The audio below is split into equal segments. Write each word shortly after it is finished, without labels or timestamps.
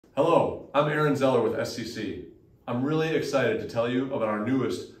Hello, I'm Aaron Zeller with SCC. I'm really excited to tell you about our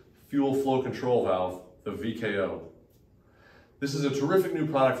newest fuel flow control valve, the VKO. This is a terrific new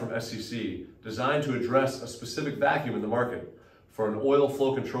product from SCC designed to address a specific vacuum in the market for an oil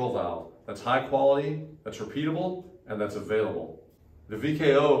flow control valve that's high quality, that's repeatable, and that's available. The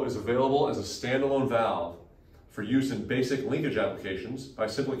VKO is available as a standalone valve for use in basic linkage applications by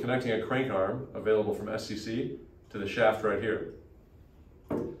simply connecting a crank arm available from SCC to the shaft right here.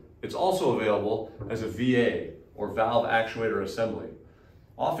 It's also available as a VA, or valve actuator assembly,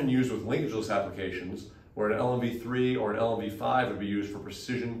 often used with linkageless applications where an LMV3 or an LMV5 would be used for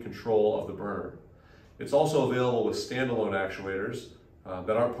precision control of the burner. It's also available with standalone actuators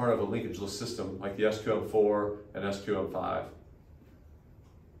that aren't part of a linkageless system like the SQM4 and SQM5.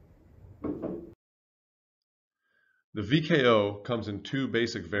 The VKO comes in two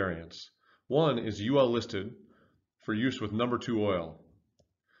basic variants. One is UL listed for use with number 2 oil.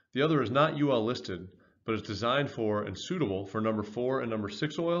 The other is not UL listed, but is designed for and suitable for number 4 and number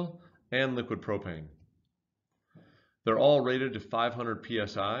 6 oil and liquid propane. They're all rated to 500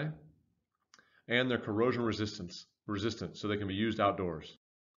 psi and they're corrosion resistant, so they can be used outdoors.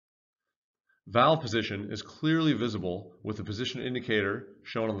 Valve position is clearly visible with the position indicator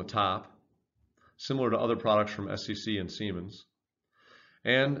shown on the top, similar to other products from SCC and Siemens.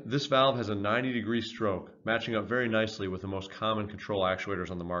 And this valve has a 90-degree stroke, matching up very nicely with the most common control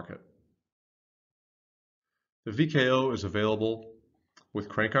actuators on the market. The VKO is available with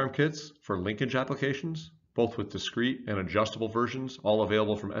crank arm kits for linkage applications, both with discrete and adjustable versions, all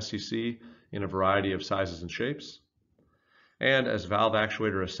available from SCC in a variety of sizes and shapes, and as valve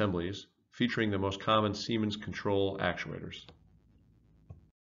actuator assemblies, featuring the most common Siemens control actuators.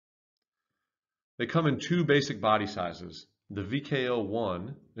 They come in two basic body sizes. The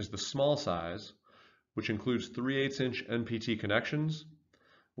VKO1 is the small size, which includes 3/8-inch NPT connections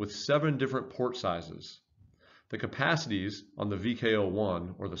with 7 different port sizes. The capacities on the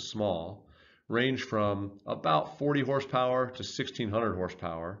VKO1, or the small, range from about 40 horsepower to 1600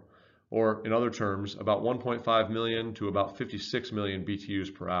 horsepower, or in other terms, about 1.5 million to about 56 million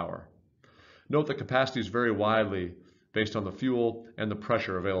BTUs per hour. Note that capacities vary widely based on the fuel and the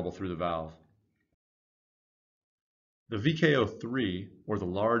pressure available through the valve. The VKO3, or the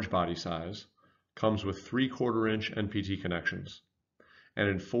large body size, comes with 3/4-inch NPT connections and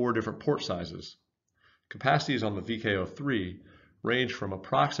in 4 different port sizes. Capacities on the VKO3 range from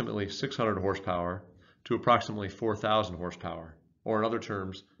approximately 600 horsepower to approximately 4,000 horsepower, or in other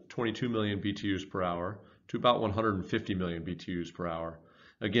terms, 22 million BTUs per hour to about 150 million BTUs per hour.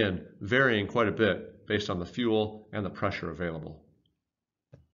 Again, varying quite a bit based on the fuel and the pressure available.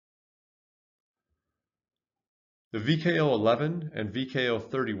 The VKO11 and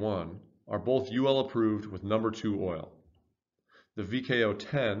VKO31 are both UL approved with number 2 oil. The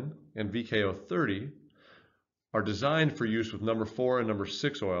VKO10 and VKO30 are designed for use with number 4 and number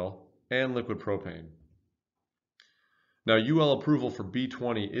 6 oil and liquid propane. Now, UL approval for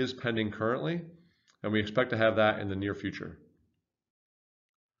B20 is pending currently, and we expect to have that in the near future.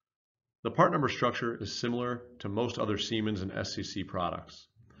 The part number structure is similar to most other Siemens and SCC products.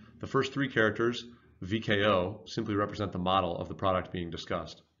 The first 3 characters, VKO, simply represent the model of the product being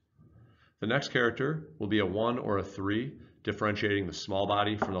discussed. The next character will be a 1 or a 3, differentiating the small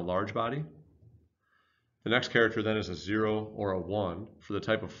body from the large body. The next character then is a 0 or a 1 for the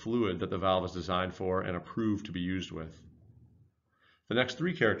type of fluid that the valve is designed for and approved to be used with. The next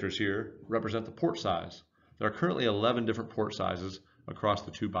 3 characters here represent the port size. There are currently 11 different port sizes across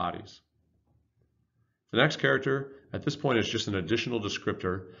the 2 bodies. The next character at this point is just an additional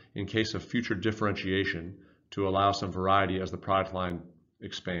descriptor in case of future differentiation to allow some variety as the product line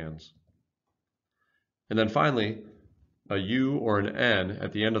expands. And then finally, a U or an N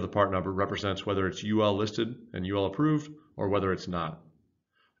at the end of the part number represents whether it's UL listed and UL approved or whether it's not.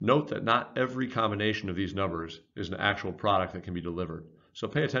 Note that not every combination of these numbers is an actual product that can be delivered, so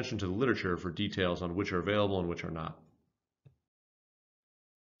pay attention to the literature for details on which are available and which are not.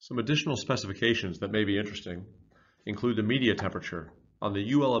 Some additional specifications that may be interesting include the media temperature. On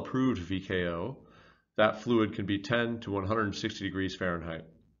the UL approved VKO, that fluid can be 10 to 160 degrees Fahrenheit.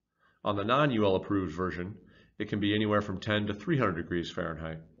 On the non-UL approved version, it can be anywhere from 10 to 300 degrees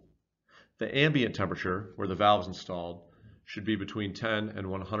Fahrenheit. The ambient temperature, where the valve is installed, should be between 10 and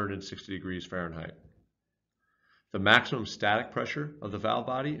 160 degrees Fahrenheit. The maximum static pressure of the valve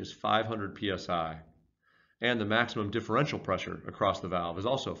body is 500 psi, and the maximum differential pressure across the valve is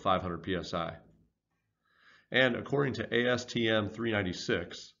also 500 psi. And according to ASTM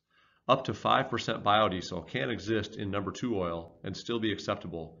 396, up to 5% biodiesel can exist in number 2 oil and still be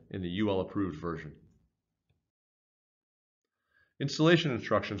acceptable in the UL approved version. Installation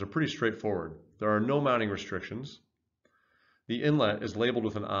instructions are pretty straightforward. There are no mounting restrictions. The inlet is labeled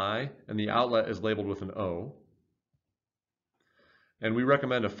with an I and the outlet is labeled with an O. And we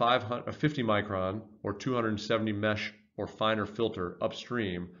recommend a 50 micron or 270 mesh or finer filter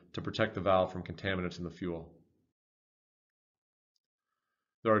upstream to protect the valve from contaminants in the fuel.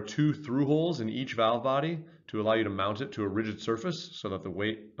 There are 2 through holes in each valve body to allow you to mount it to a rigid surface so that the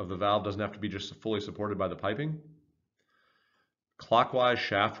weight of the valve doesn't have to be just fully supported by the piping. Clockwise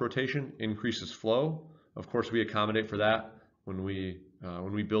shaft rotation increases flow. Of course, we accommodate for that when we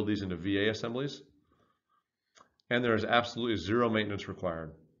build these into VA assemblies. And there is absolutely zero maintenance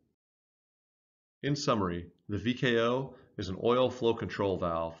required. In summary, the VKO is an oil flow control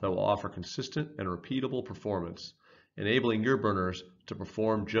valve that will offer consistent and repeatable performance, enabling your burners to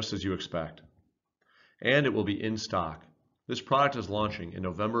perform just as you expect. And it will be in stock. This product is launching in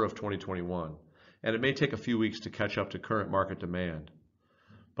November of 2021, and it may take a few weeks to catch up to current market demand.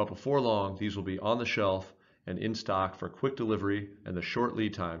 But before long, these will be on the shelf and in stock for quick delivery and the short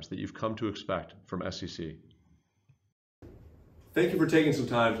lead times that you've come to expect from SCC. Thank you for taking some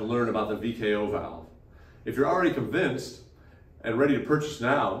time to learn about the VKO valve. If you're already convinced and ready to purchase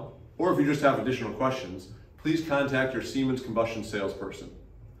now, or if you just have additional questions, please contact your Siemens combustion salesperson.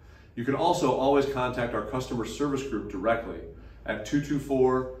 You can also always contact our customer service group directly at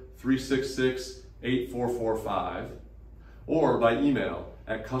 224-366-8445 or by email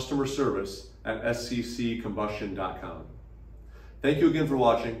at customerservice@scccombustion.com. Thank you again for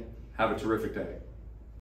watching. Have a terrific day.